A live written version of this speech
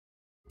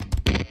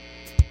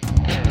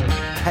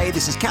Hey,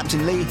 this is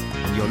Captain Lee,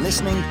 and you're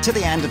listening to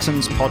the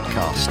Andertons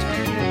podcast.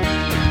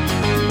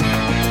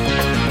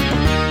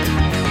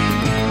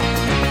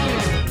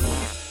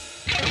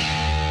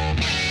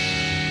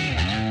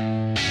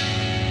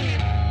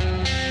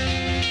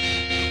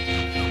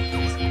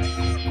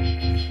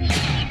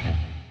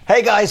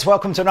 Hey guys,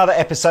 welcome to another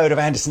episode of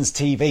Andertons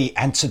TV,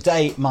 and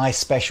today my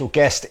special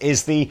guest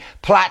is the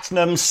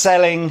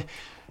platinum-selling,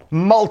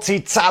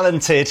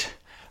 multi-talented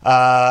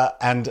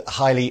and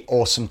highly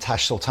awesome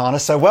Tash Sultana.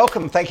 So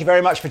welcome, thank you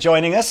very much for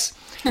joining us.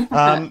 Thank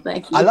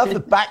you. I love the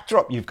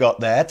backdrop you've got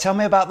there. Tell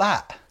me about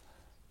that.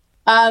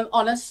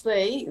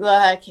 Honestly,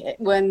 like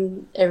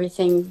when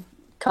everything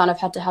kind of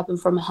had to happen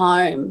from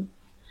home,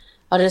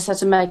 I just had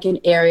to make an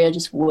area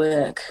just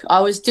work. I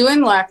was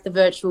doing like the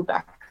virtual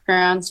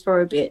backgrounds for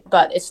a bit,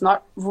 but it's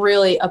not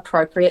really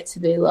appropriate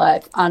to be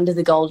like under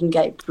the Golden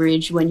Gate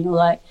Bridge when you're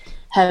like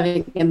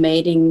having a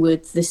meeting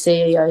with the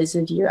CEOs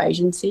of your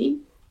agency.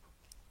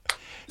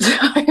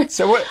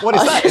 So what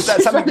is that? Is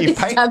that something you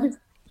paint?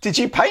 Did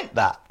you paint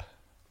that?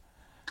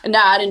 No,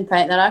 I didn't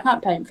paint that. I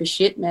can't paint for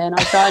shit, man.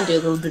 I try and do a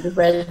little bit of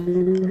red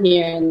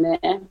here and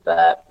there,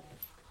 but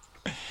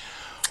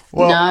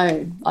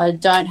no, I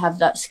don't have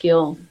that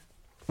skill.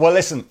 Well,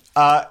 listen,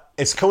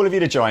 it's cool of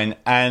you to join,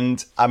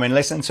 and I've been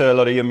listening to a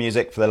lot of your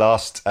music for the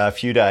last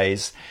few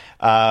days,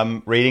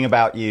 reading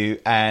about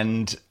you,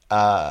 and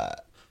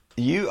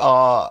you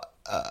are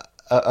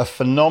a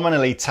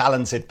phenomenally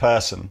talented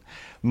person,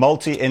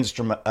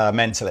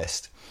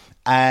 multi-instrumentalist,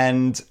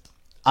 and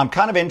I'm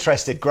kind of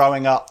interested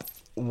growing up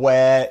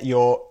where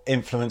your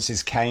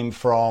influences came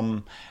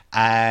from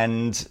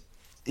and,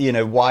 you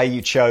know, why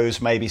you chose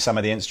maybe some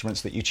of the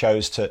instruments that you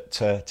chose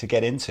to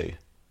get into.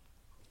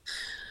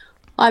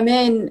 I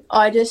mean,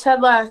 I just had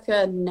like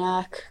a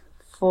knack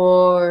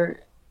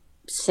for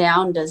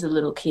sound as a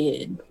little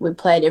kid. We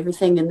played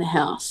everything in the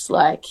house.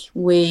 Like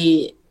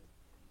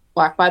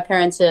my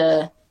parents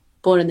are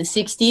born in the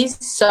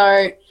 60s,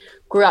 so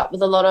grew up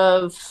with a lot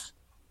of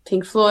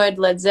Pink Floyd,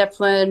 Led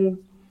Zeppelin,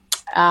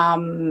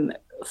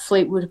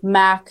 Fleetwood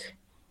Mac,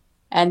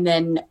 and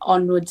then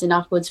onwards and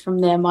upwards from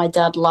there. My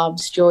dad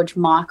loves George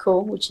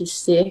Michael, which is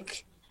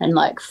sick, and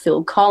like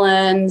Phil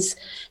Collins,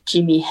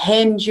 Jimi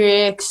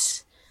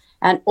Hendrix,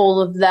 and all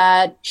of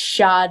that.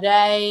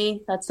 Sade,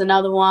 that's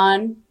another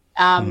one.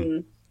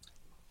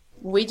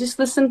 We just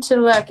listen to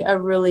like a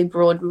really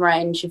broad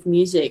range of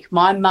music.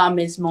 My mum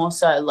is more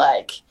so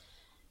like,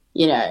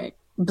 you know,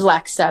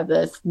 Black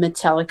Sabbath,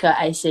 Metallica,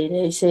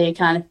 AC/DC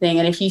kind of thing.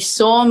 And if you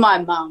saw my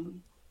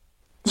mum,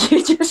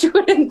 you just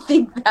wouldn't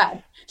think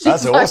that. She's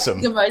That's like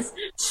awesome. The most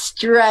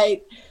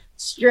straighty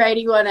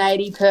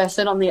 180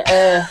 person on the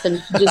earth,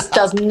 and just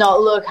does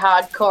not look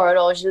hardcore at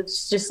all.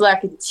 She's just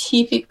like a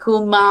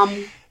typical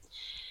mum.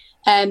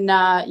 And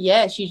she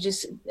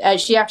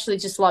actually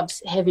just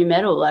loves heavy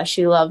metal. Like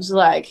she loves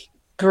like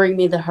Bring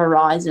Me the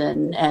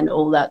Horizon and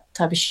all that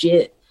type of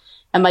shit.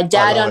 And my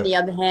dad, on the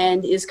other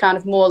hand, is kind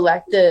of more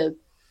like the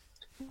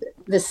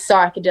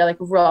psychedelic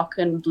rock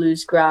and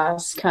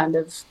bluesgrass kind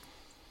of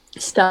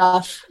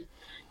stuff.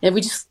 And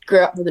we just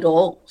grew up with it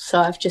all. So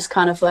I've just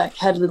kind of like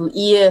had a little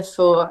ear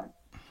for,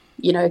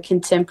 you know,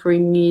 contemporary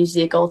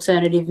music,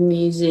 alternative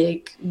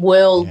music,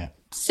 world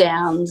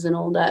sounds and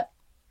all that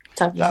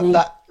type of thing.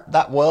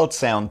 That world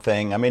sound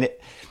thing. I mean,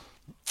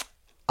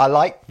 I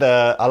like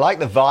the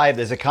vibe.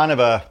 There's a kind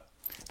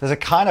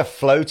of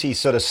floaty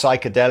sort of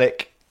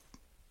psychedelic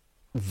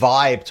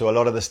vibe to a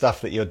lot of the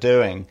stuff that you're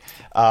doing.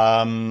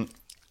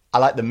 I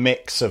like the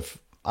mix of.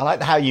 I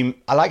like how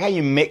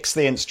you mix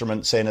the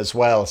instruments in as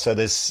well. So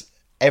there's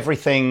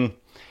everything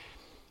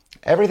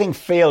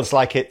feels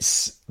like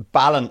it's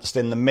balanced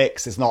in the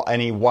mix. There's not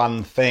any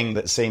one thing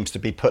that seems to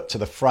be put to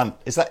the front.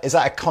 Is that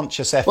a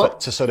conscious effort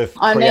to sort of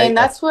create? I mean,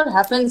 that's what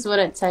happens when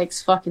it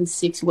takes fucking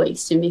 6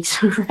 weeks to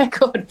mix a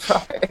record,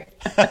 bro.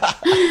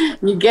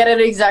 You get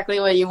it exactly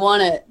where you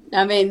want it.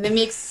 I mean, the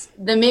mix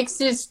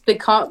is the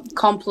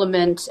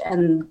complement,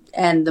 and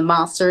the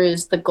master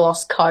is the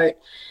gloss coat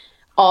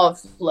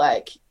of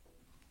like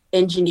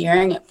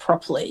engineering it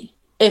properly.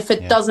 If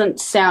it doesn't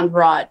sound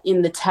right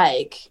in the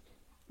take,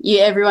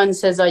 everyone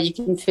says, "Oh, you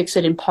can fix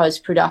it in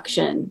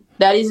post-production."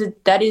 That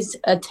is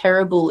a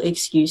terrible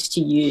excuse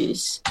to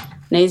use.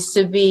 It needs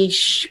to be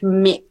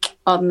schmick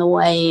on the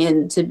way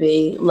in to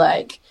be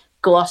like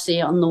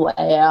glossy on the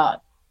way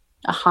out.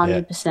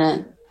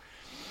 100%.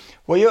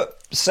 Well,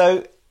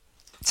 so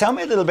tell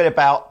me a little bit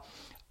about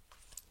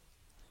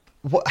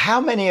how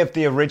many of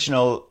the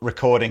original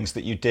recordings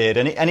that you did,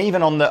 and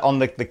even on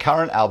the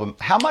current album,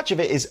 how much of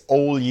it is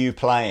all you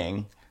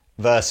playing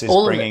versus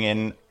bringing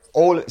in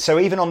all? So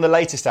even on the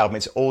latest album,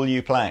 it's all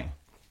you playing.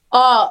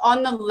 Oh,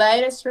 on the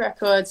latest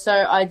record,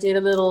 so I did a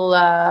little,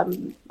 a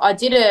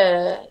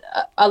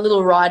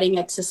little writing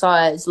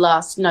exercise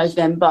last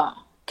November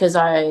because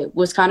I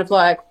was kind of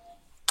like,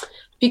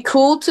 be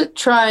cool to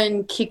try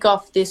and kick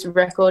off this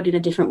record in a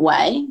different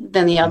way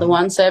than the other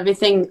one. So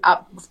everything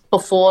up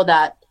before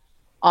that,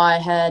 I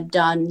had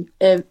done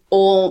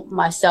all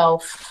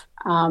myself,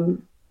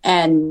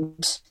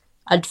 and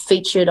I'd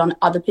featured on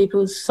other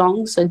people's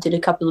songs. So I did a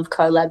couple of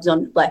collabs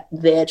on like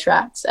their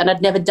tracks, and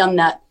I'd never done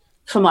that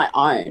for my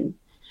own.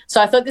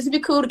 So I thought this would be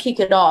cool to kick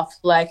it off,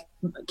 like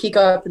kick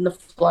open the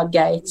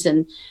floodgates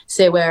and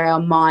see where our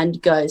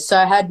mind goes. So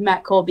I had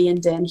Matt Corby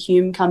and Dan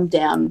Hume come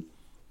down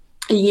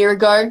a year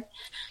ago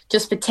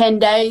just for 10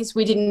 days.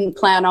 We didn't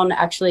plan on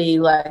actually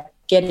like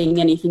getting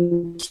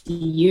anything to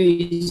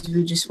use.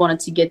 We just wanted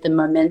to get the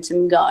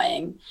momentum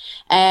going.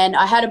 And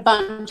I had a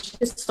bunch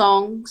of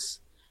songs.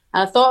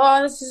 And I thought,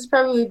 oh, this is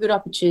probably a good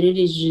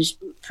opportunity to just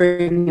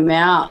bring them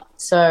out.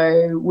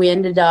 So we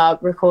ended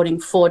up recording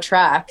 4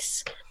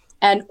 tracks,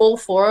 and all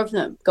 4 of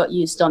them got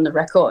used on the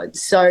record.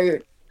 So,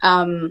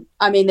 I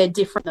mean, they're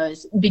different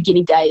those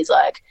beginning days,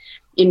 like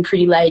in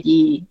Pretty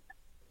Lady,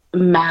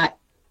 Matt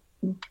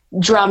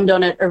drummed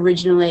on it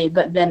originally,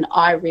 but then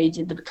I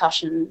redid the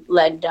percussion,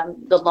 laid down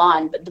the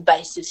line, but the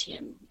bass is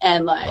him.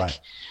 And like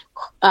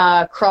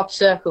Crop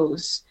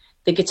Circles,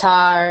 the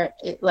guitar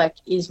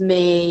is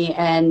me,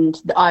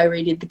 and I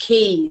redid the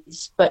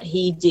keys, but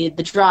he did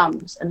the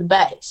drums and the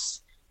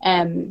bass.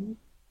 And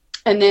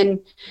then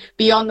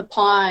Beyond the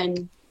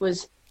Pine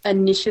was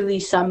initially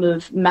some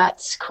of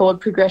Matt's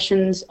chord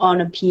progressions on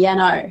a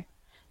piano,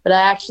 but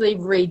I actually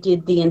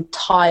redid the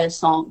entire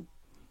song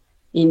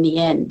in the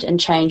end and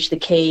changed the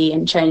key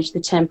and changed the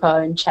tempo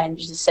and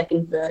changed the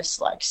second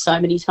verse like so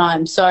many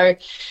times. So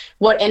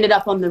what ended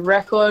up on the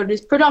record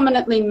is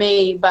predominantly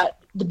me, but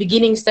the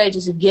beginning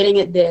stages of getting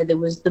it there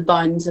was the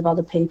bones of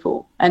other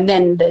people. And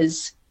then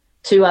there's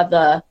 2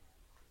 other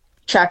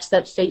tracks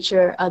that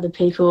feature other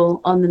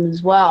people on them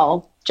as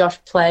well. Josh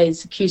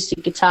plays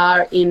acoustic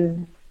guitar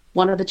in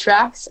one of the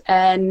tracks,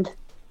 and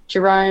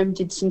Jerome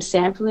did some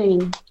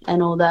sampling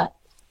and all that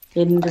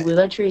in the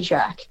Willow Tree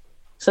track.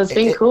 So it's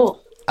been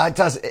cool. It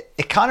does.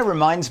 It kind of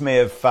reminds me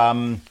of,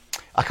 I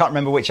can't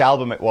remember which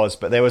album it was,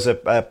 but there was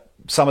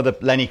some of the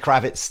Lenny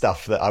Kravitz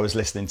stuff that I was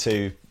listening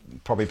to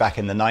probably back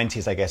in the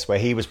 90s, I guess, where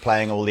he was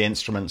playing all the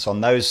instruments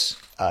on those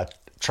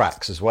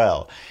tracks as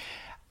well.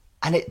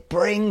 And it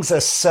brings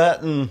a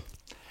certain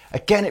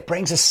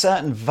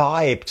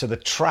vibe to the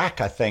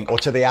track, I think, or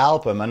to the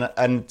album.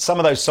 And some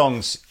of those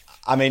songs,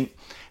 I mean,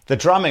 the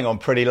drumming on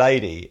Pretty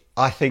Lady,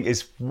 I think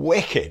is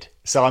wicked.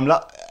 So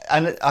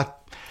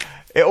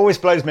it always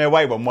blows me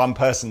away when one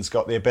person's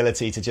got the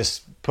ability to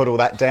just put all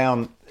that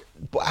down.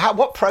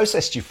 What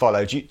process do you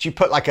follow? Do you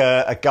put like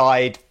a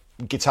guide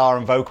guitar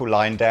and vocal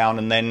line down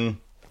and then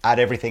add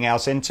everything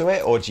else into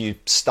it, or do you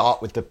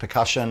start with the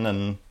percussion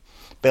and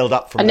build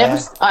up from there?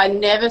 I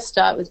never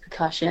start with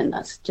percussion.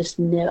 I just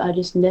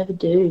never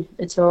do.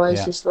 It's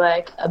always just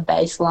like a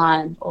bass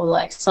line or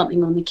like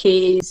something on the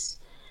keys.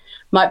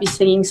 Might be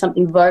singing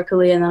something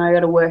vocally, and then I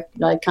got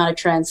to kind of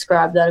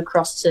transcribe that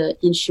across to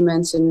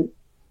instruments and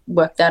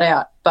work that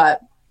out. But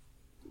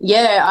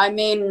yeah, I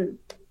mean,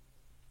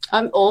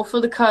 I'm all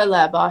for the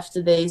collab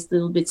after these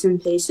little bits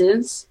and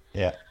pieces.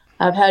 Yeah.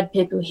 I've had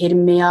people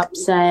hitting me up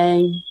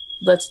saying,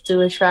 let's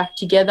do a track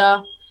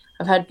together.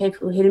 I've had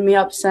people hitting me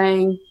up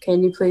saying,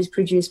 can you please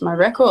produce my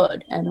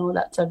record, and all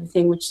that type of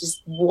thing, which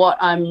is what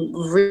I'm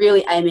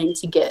really aiming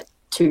to get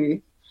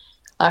to.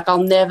 Like,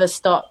 I'll never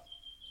stop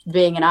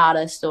being an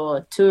artist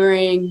or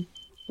touring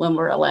when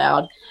we're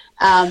allowed,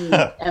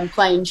 and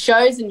playing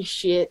shows and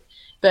shit.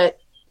 But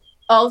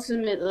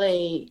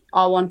ultimately,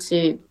 I want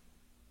to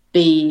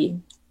be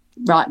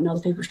writing other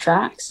people's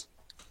tracks.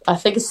 I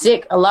think it's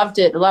sick. I loved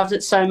it. I loved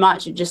it so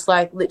much. It just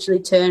like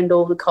literally turned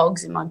all the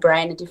cogs in my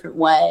brain a different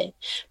way.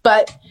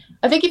 But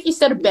I think if you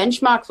set a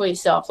benchmark for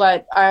yourself,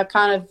 like I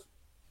kind of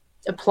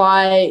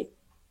apply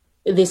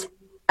this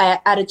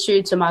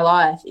attitude to my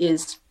life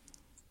is,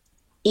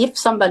 if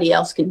somebody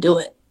else can do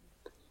it,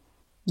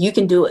 you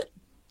can do it.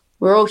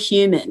 We're all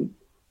human.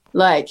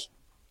 Like,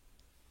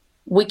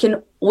 we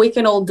can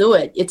all do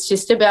it. It's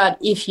just about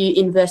if you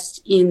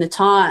invest in the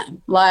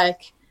time.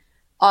 Like,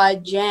 I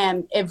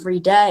jam every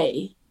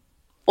day,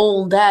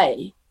 all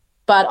day,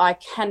 but I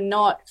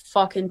cannot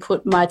fucking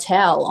put my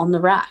towel on the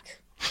rack.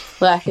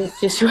 Like, it's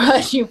just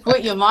what you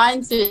put your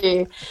mind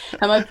to.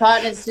 And my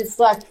partner's just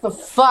like, for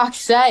fuck's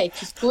sake,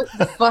 just put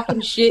the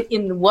fucking shit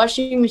in the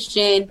washing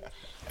machine.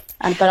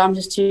 But I'm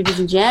just too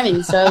busy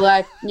jamming. So,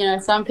 like, you know,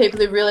 some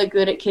people are really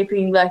good at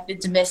keeping, like, the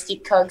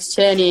domestic cogs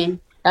turning.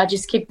 I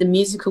just keep the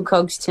musical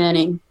cogs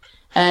turning.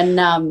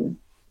 And,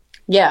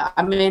 yeah,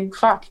 I mean,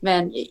 fuck,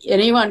 man,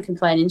 anyone can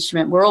play an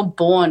instrument. We're all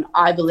born,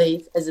 I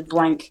believe, as a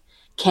blank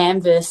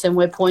canvas, and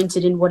we're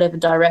pointed in whatever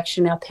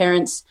direction our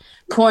parents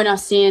point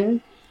us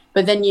in.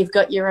 But then you've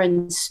got your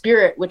own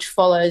spirit, which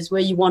follows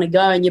where you want to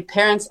go, and your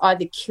parents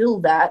either kill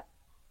that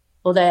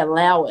or they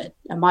allow it.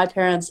 And my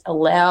parents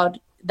allowed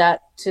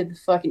that to the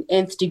fucking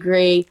nth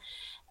degree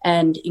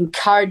and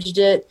encouraged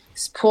it,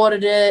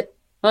 supported it.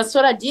 Well, that's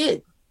what I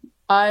did.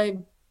 I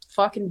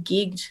fucking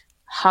gigged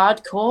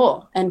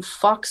hardcore and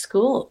fuck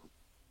school.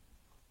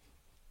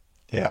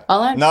 Yeah, I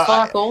learned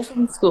fuck all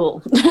from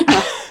school.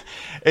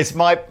 It's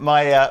my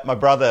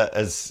brother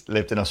has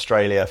lived in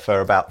Australia for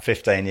about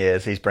 15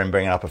 years. He's been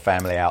bringing up a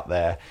family out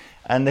there,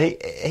 and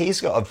he's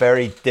got a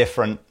very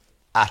different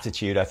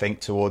attitude, I think,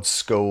 towards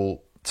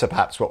school to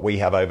perhaps what we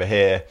have over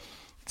here.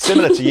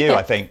 Similar to you,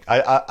 I think.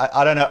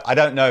 I don't know. I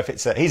don't know if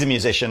he's a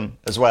musician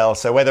as well.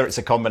 So whether it's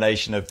a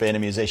combination of being a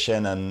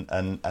musician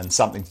and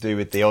something to do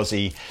with the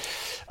Aussie,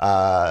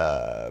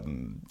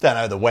 don't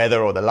know, the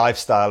weather or the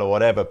lifestyle or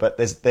whatever. But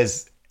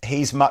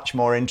he's much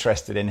more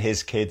interested in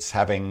his kids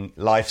having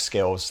life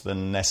skills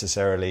than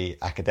necessarily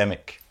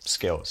academic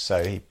skills.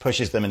 So he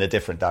pushes them in a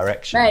different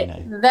direction.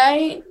 Mate,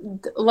 they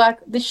like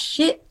the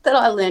shit that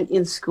I learned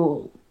in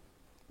school.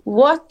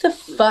 What the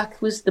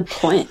fuck was the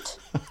point?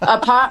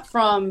 Apart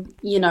from,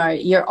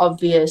 your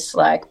obvious,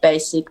 like,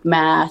 basic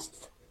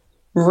math,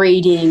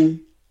 reading,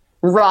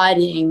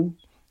 writing.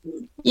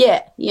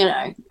 Yeah,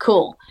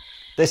 cool.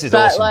 This is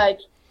but, awesome. Like,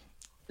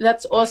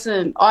 that's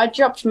awesome. I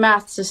dropped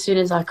maths as soon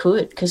as I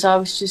could because I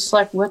was just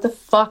like, what the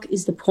fuck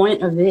is the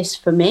point of this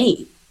for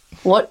me?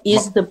 What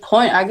is the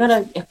point? I got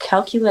a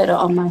calculator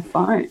on my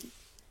phone.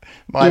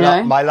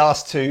 My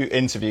last two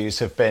interviews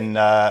have been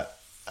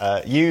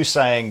you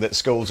saying that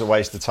school's a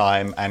waste of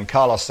time and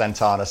Carlos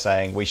Santana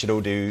saying we should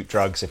all do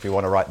drugs if we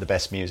want to write the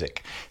best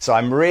music. So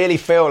I really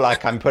feel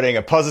like I'm putting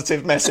a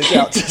positive message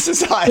out to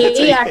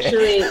society.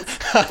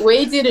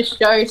 We did a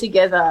show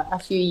together a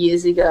few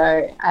years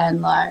ago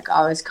and like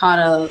I was kind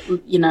of,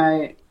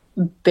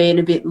 being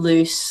a bit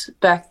loose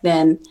back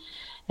then,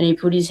 and he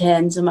put his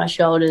hands on my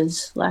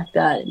shoulders like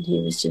that and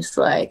he was just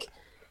like,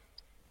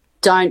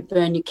 don't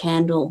burn your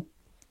candle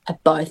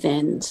at both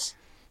ends.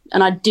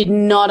 And I did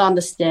not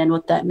understand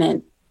what that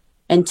meant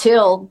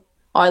until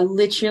I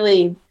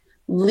literally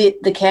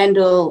lit the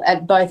candle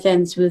at both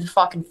ends with a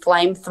fucking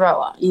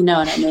flamethrower. You know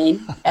what I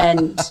mean?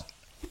 And,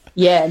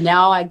 yeah,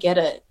 now I get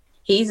it.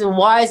 He's a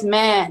wise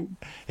man.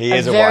 He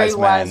is a very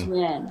wise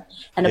man.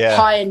 And a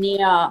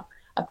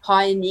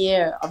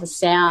pioneer of a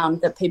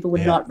sound that people were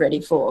not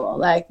ready for.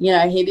 Like,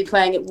 he'd be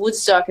playing at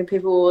Woodstock and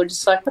people were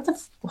just like, what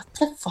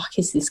the fuck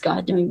is this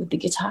guy doing with the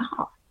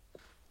guitar?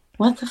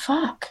 What the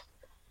fuck?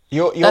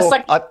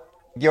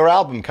 Your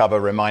album cover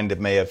reminded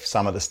me of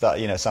some of the stuff,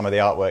 some of the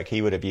artwork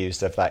he would have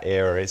used of that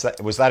era.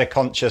 Was that a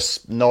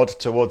conscious nod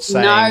towards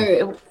saying?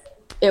 No,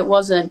 it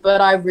wasn't. But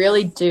I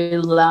really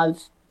do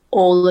love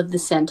all of the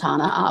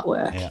Santana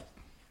artwork.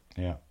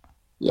 Yeah.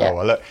 Oh,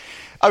 well, look.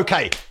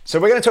 Okay, so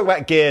we're going to talk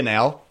about gear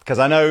now because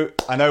I know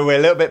we're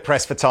a little bit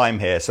pressed for time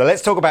here. So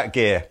let's talk about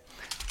gear.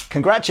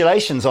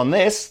 Congratulations on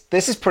this.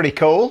 This is pretty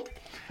cool.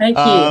 Thank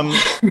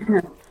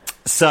you.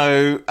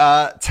 So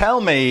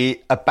tell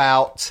me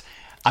about,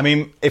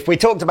 if we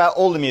talked about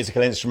all the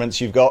musical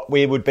instruments you've got,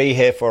 we would be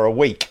here for a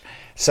week.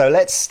 So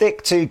let's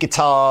stick to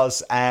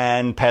guitars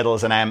and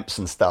pedals and amps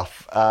and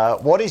stuff.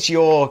 What is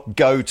your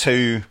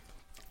go-to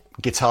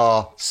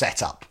guitar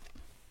setup?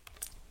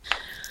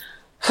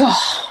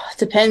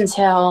 Depends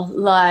how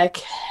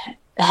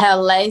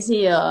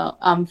lazy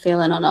I'm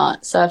feeling or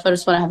not. So if I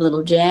just want to have a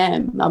little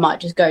jam, I might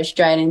just go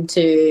straight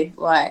into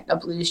like a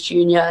Blues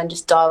Junior and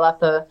just dial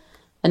up a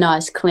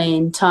nice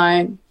clean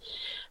tone.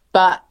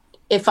 But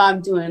if I'm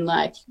doing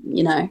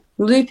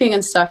looping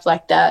and stuff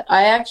like that,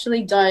 I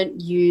actually don't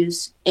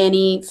use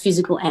any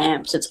physical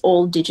amps. It's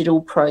all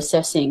digital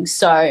processing.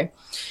 So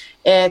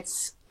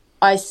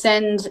I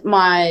send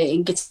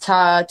my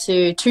guitar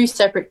to two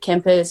separate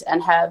Kempers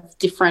and have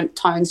different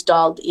tones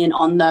dialed in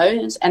on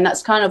those. And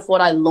that's kind of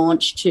what I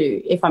launch to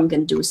if I'm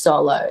going to do a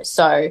solo.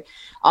 So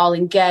I'll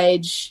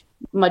engage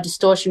my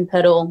distortion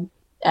pedal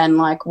and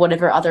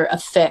whatever other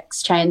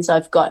effects chains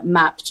I've got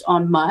mapped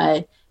on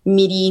my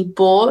MIDI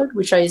board,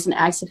 which I use an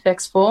Axe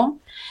Effects for.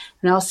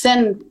 And I'll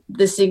send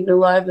the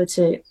signal over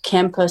to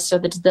Kemper so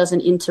that it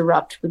doesn't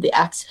interrupt with the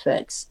Axe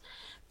Effects.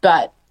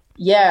 But,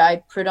 yeah,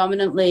 I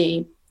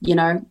predominantly,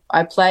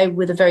 I play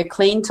with a very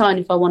clean tone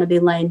if I want to be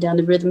laying down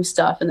the rhythm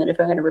stuff. And then if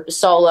I'm going to rip a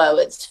solo,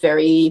 it's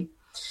very,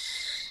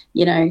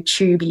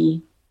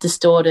 tubey,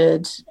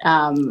 distorted,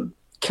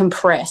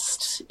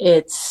 compressed.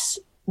 It's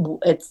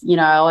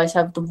I always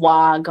have the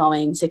wah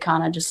going to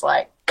kind of just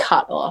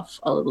cut off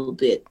a little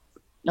bit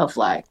of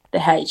the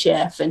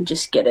HF and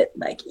just get it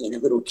in a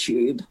little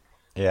tube.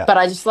 Yeah. But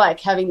I just like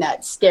having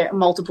that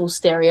multiple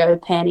stereo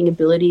panning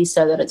ability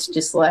so that it's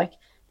just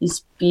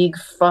this big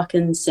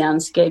fucking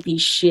soundscapey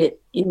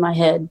shit in my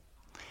head.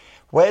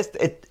 Where's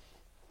it?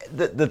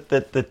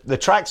 The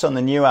tracks on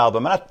the new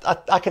album, and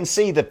I can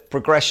see the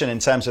progression in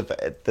terms of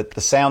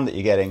the sound that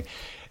you're getting.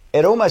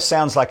 It almost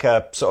sounds like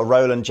a sort of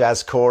Roland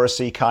jazz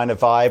chorusy kind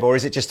of vibe, or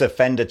is it just a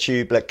Fender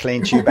tube,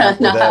 clean tube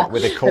amp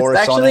with a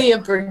chorus on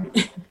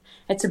it?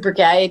 It's a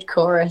Brigade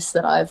chorus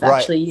that I've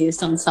actually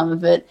used on some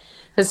of it.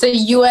 It's a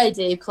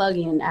UAD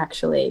plugin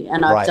actually,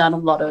 and I've done a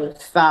lot of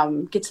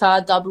guitar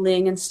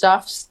doubling and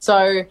stuff.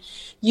 So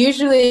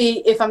usually,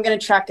 if I'm going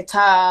to track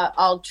guitar,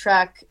 I'll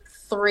track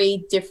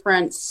 3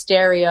 different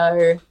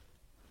stereo,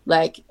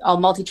 I'll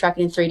multi-track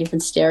it in 3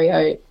 different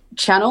stereo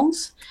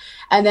channels.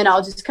 And then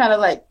I'll just kind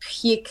of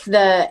pick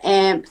the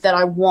amp that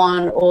I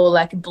want or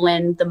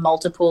blend the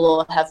multiple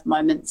or have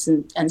moments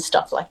and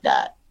stuff like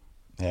that.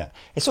 Yeah.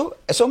 It's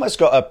almost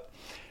got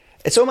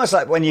it's almost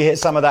like when you hear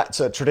some of that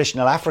sort of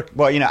traditional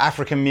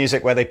African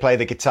music where they play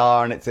the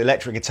guitar and it's the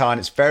electric guitar and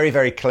it's very,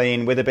 very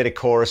clean with a bit of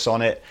chorus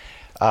on it.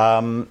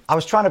 I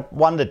was trying to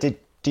wonder,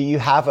 do you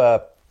have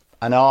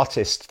an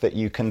artist that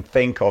you can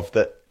think of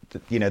that,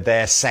 you know,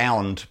 their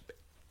sound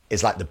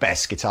is like the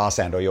best guitar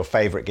sound or your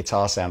favorite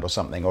guitar sound or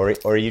something, or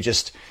are you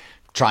just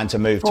trying to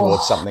move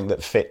towards something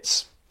that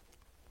fits?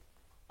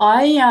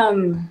 I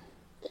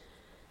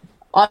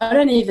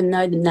don't even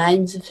know the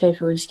names of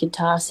people's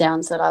guitar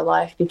sounds that I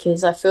like,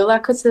 because I feel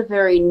like it's a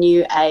very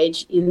new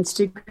age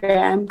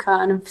Instagram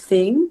kind of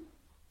thing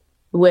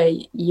where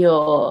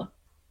you're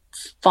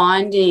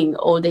finding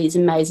all these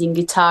amazing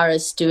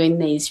guitarists doing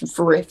these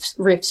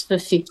riffs for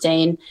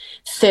 15,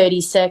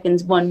 30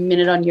 seconds, 1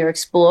 minute on your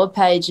Explore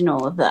page and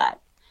all of that.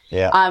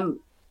 Yeah.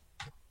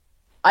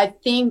 I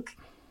think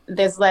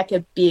there's like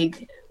a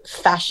big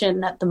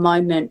fashion at the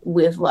moment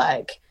with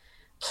like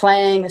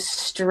playing a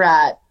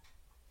Strat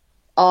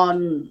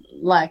on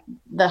like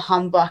the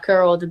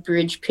humbucker or the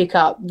bridge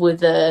pickup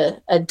with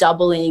a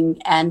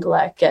doubling and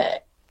like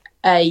a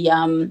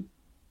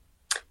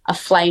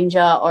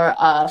flanger or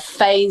a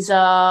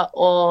phaser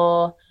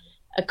or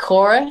a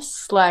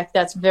chorus, like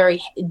that's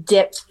very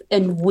depth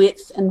and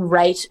width and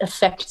rate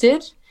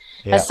affected.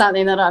 Yeah. That's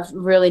something that I've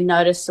really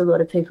noticed a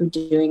lot of people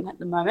doing at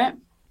the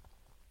moment.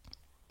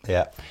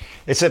 Yeah,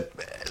 let's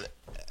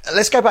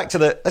go back to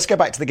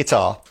the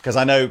guitar, because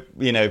I know,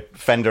 you know,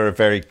 Fender have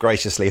very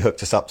graciously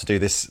hooked us up to do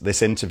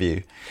this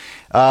interview.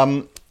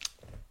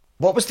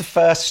 What was the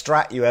first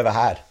Strat you ever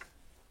had?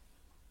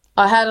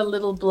 I had a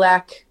little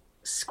black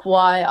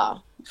Squire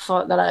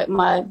that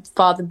my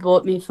father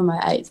bought me for my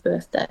 8th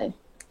birthday.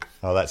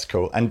 Oh, that's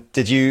cool. And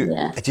did you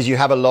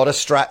have a lot of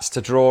Strats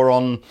to draw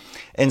on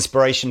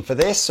inspiration for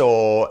this,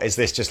 or is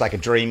this just like a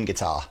dream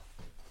guitar?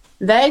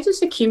 They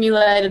just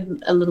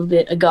accumulated a little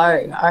bit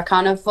ago. I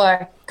kind of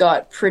like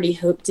got pretty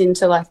hooked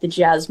into like the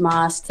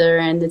Jazzmaster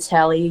and the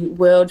Tele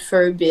world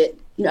for a bit.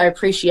 I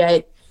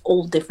appreciate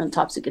all different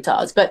types of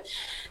guitars, but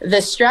the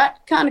Strat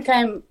kind of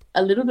came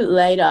a little bit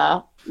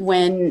later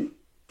when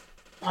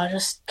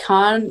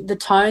the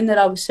tone that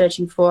I was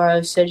searching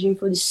for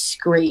this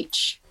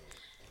screech.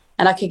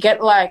 And I could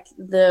get like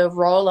the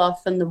roll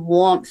off and the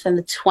warmth and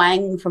the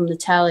twang from the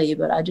Tele,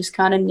 but I just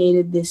kind of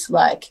needed this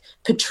like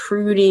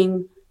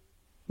protruding,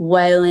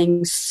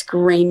 wailing,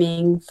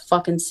 screaming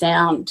fucking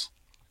sound.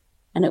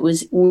 And it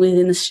was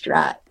within the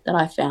Strat that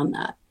I found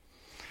that.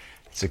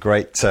 It's a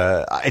great,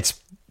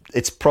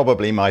 it's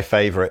probably my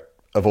favorite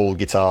of all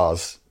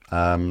guitars.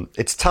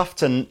 It's tough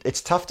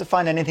to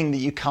find anything that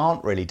you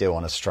can't really do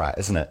on a Strat,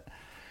 isn't it?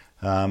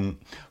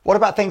 What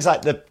about things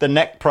like the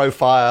neck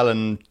profile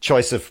and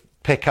choice of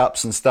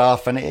pickups and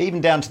stuff, and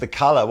even down to the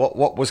color?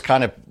 What was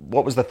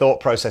the thought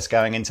process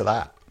going into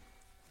that?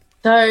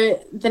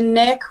 So the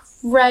neck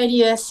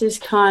radius is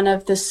kind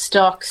of the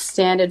stock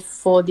standard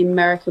for the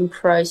American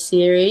Pro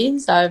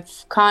Series.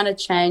 I've kind of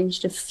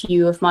changed a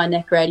few of my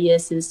neck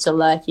radiuses to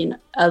like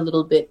a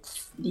little bit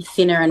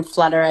thinner and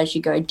flatter as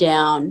you go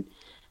down,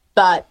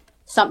 but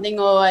something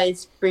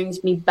always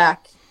brings me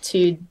back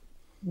to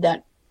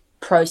that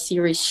Pro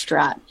Series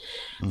Strat.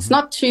 Mm-hmm. It's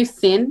not too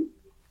thin.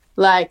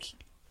 Like,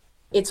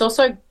 it's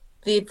also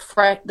the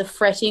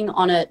fretting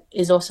on it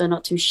is also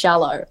not too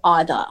shallow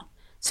either.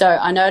 So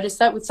I noticed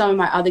that with some of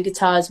my other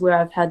guitars where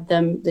I've had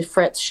the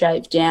frets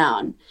shaved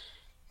down.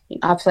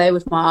 I play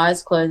with my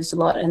eyes closed a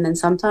lot, and then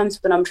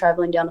sometimes when I'm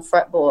traveling down the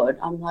fretboard,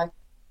 I'm like,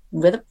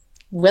 where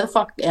the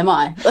fuck am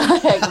I?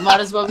 Like, I might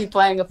as well be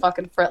playing a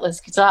fucking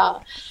fretless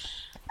guitar.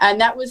 And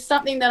that was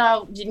something that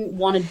I didn't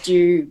want to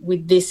do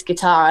with this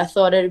guitar. I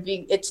thought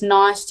it's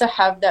nice to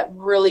have that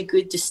really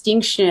good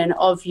distinction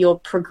of your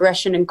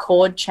progression and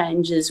chord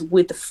changes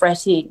with the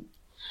fretting.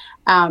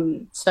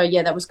 So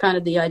yeah, that was kind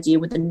of the idea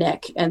with the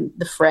neck and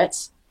the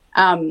frets.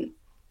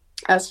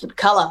 As for the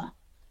color,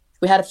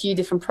 we had a few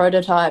different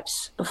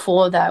prototypes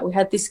before that. We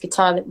had this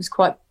guitar that was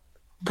quite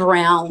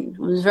brown.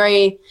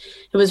 It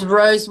was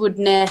rosewood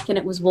neck and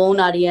it was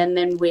walnutty, and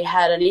then we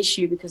had an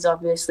issue because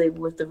obviously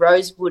with the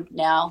rosewood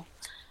now,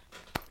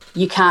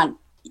 you can't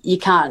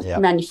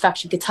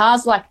manufacture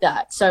guitars like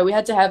that. So we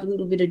had to have a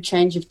little bit of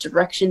change of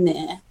direction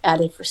there out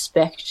of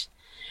respect.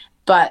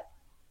 But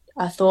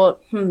I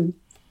thought,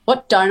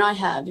 what don't I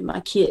have in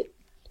my kit?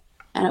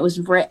 And it was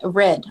red.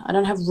 I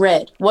don't have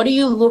red. What do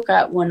I look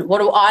at when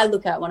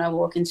I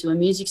walk into a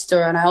music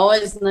store? And I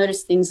always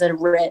notice things that are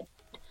red.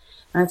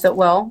 And I thought,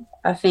 well,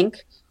 I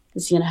think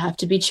it's going to have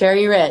to be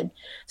cherry red.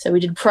 So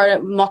we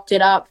mocked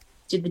it up,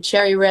 did the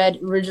cherry red,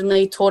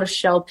 originally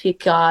tortoiseshell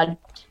pickguard.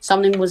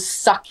 Something was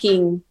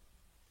sucking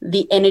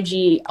the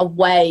energy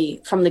away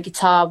from the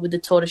guitar with the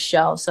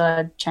tortoiseshell. So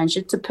I changed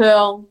it to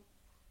pearl.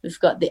 We've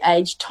got the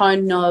aged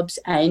tone knobs,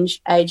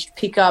 aged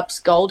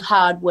pickups, gold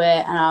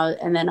hardware,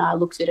 and then I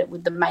looked at it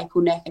with the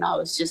maple neck, and I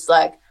was just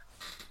like,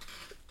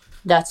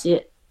 that's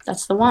it.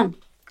 That's the one.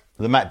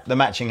 The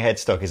matching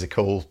headstock is a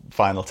cool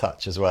final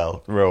touch as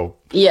well.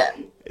 Yeah.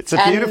 It's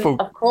a beautiful.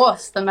 And of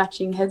course, the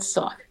matching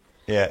headstock.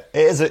 Yeah,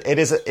 it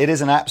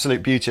is an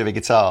absolute beauty of a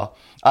guitar.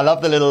 I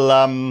love the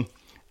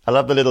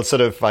little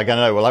sort of, I don't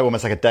know,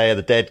 almost like a Day of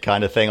the Dead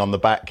kind of thing on the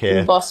back here.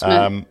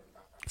 Embossment.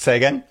 Say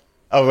again?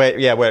 Oh, wait,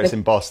 yeah, where it's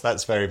embossed.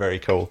 That's very, very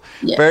cool.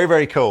 Yeah. Very,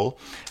 very cool.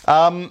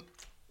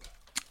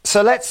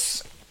 So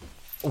let's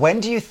when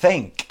do you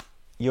think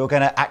you're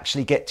going to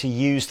actually get to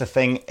use the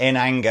thing in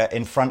anger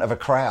in front of a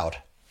crowd?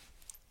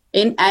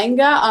 In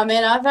anger? I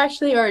mean, I've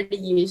actually already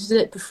used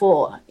it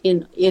before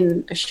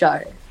in a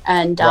show.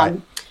 And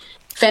Right.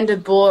 Fender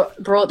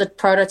brought the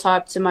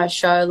prototype to my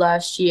show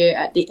last year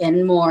at the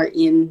Enmore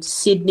in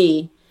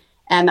Sydney.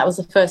 And that was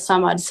the first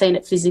time I'd seen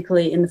it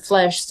physically in the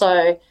flesh.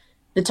 So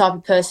the type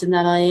of person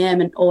that I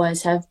am and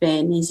always have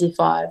been is if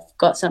I've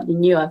got something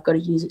new, I've got to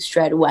use it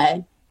straight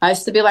away. I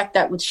used to be like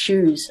that with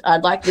shoes.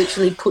 I'd like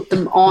literally put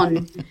them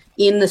on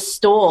in the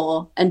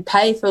store and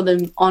pay for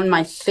them on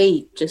my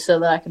feet just so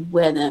that I could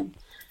wear them.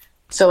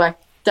 So, like,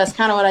 that's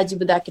kind of what I did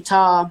with that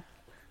guitar.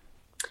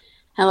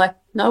 And, like,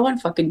 no one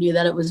fucking knew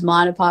that it was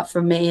mine apart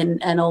from me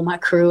and all my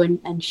crew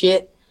and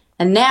shit.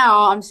 And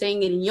now I'm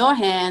seeing it in your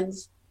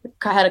hands.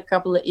 I had a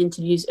couple of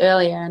interviews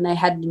earlier and they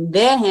had it in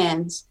their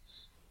hands.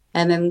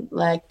 And then,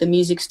 like, the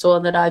music store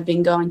that I've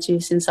been going to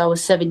since I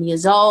was 7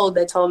 years old,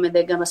 they told me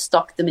they're going to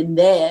stock them in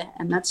there.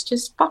 And that's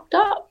just fucked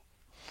up.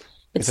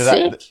 It's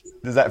sick.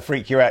 Does that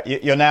freak you out?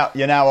 You're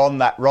now on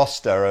that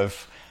roster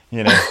of,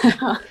 you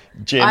know,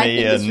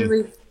 Jimmy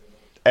and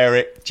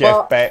Eric,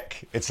 Jeff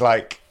Beck. It's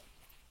like,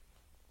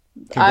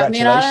 congratulations. I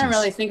mean, I don't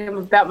really think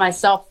about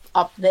myself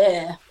up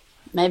there.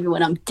 Maybe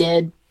when I'm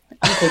dead,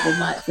 people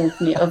might think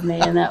of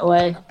me in that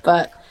way.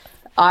 But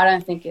I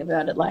don't think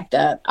about it like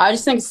that. I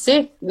just think it's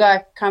sick.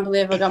 I can't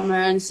believe I got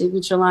my own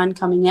signature line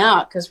coming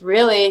out because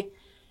really,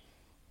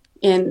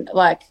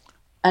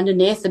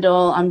 underneath it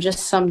all, I'm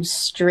just some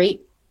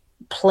street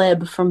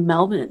pleb from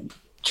Melbourne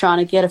trying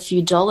to get a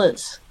few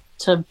dollars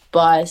to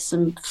buy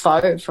some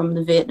pho from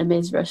the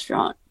Vietnamese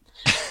restaurant.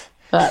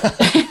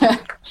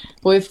 But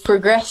we've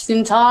progressed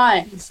in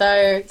time,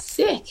 so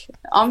sick.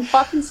 I'm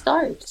fucking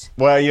stoked.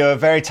 Well, you're a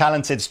very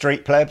talented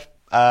street pleb.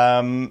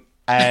 And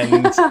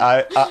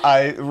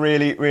I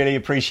really, really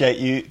appreciate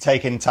you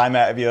taking time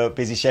out of your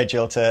busy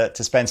schedule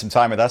to spend some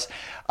time with us.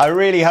 I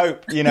really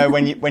hope, you know,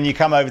 when you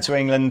come over to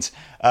England,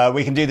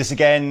 we can do this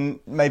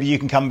again. Maybe you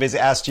can come visit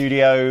our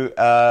studio.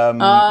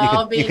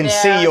 You can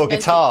see your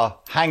guitar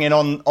hanging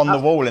on the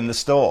wall in the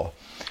store.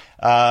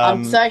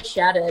 I'm so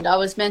shattered. I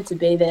was meant to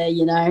be there,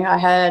 you know. I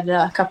had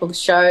a couple of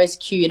shows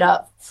queued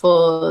up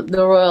for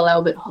the Royal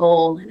Albert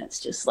Hall, and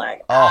it's just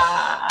like,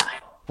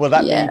 Will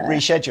that be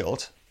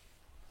rescheduled?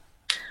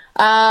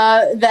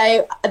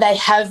 They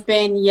have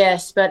been,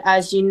 yes, but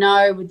as you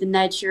know, with the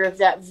nature of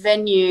that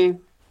venue,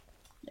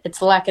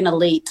 it's like an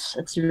elite.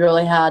 It's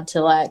really hard to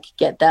like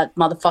get that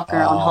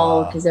motherfucker on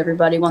hold because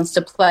everybody wants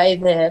to play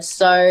there.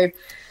 So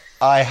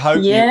I hope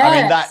I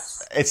mean that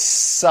it's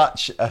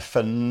such a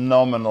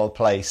phenomenal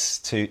place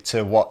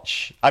to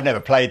watch. I've never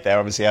played there,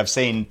 obviously. I've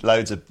seen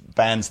loads of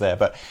bands there,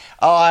 but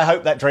I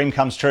hope that dream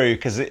comes true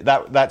because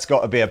that's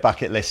got to be a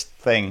bucket list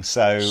thing.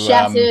 So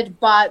shattered,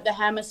 but the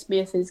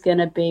Hammersmith is going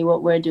to be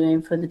what we're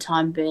doing for the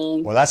time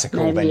being. Well, that's a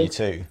cool venue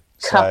too.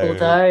 Couple of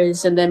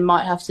those, and then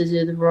might have to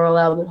do the Royal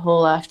Albert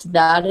Hall after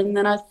that, and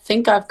then I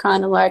think I've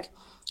kind of like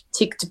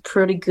ticked a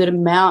pretty good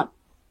amount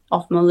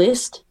off my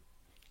list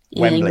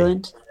in Wembley.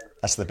 England.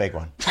 That's the big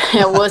one.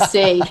 We'll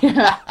see.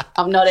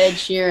 I'm not Ed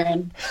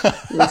Sheeran.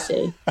 We'll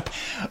see.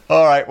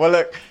 All right. Well,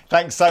 look,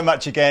 thanks so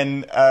much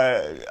again.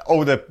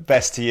 All the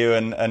best to you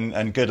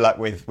and good luck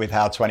with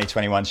how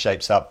 2021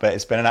 shapes up. But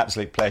it's been an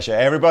absolute pleasure.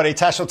 Everybody,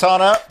 Tash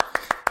Sultana,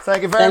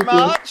 thank you very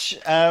much.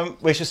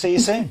 We shall see you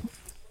soon.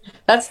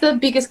 That's the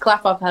biggest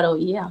clap I've had all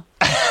year.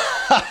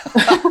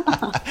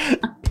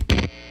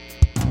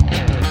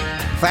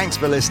 Thanks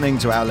for listening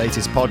to our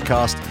latest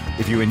podcast.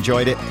 If you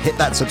enjoyed it, hit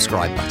that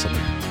subscribe button.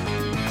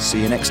 See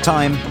you next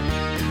time.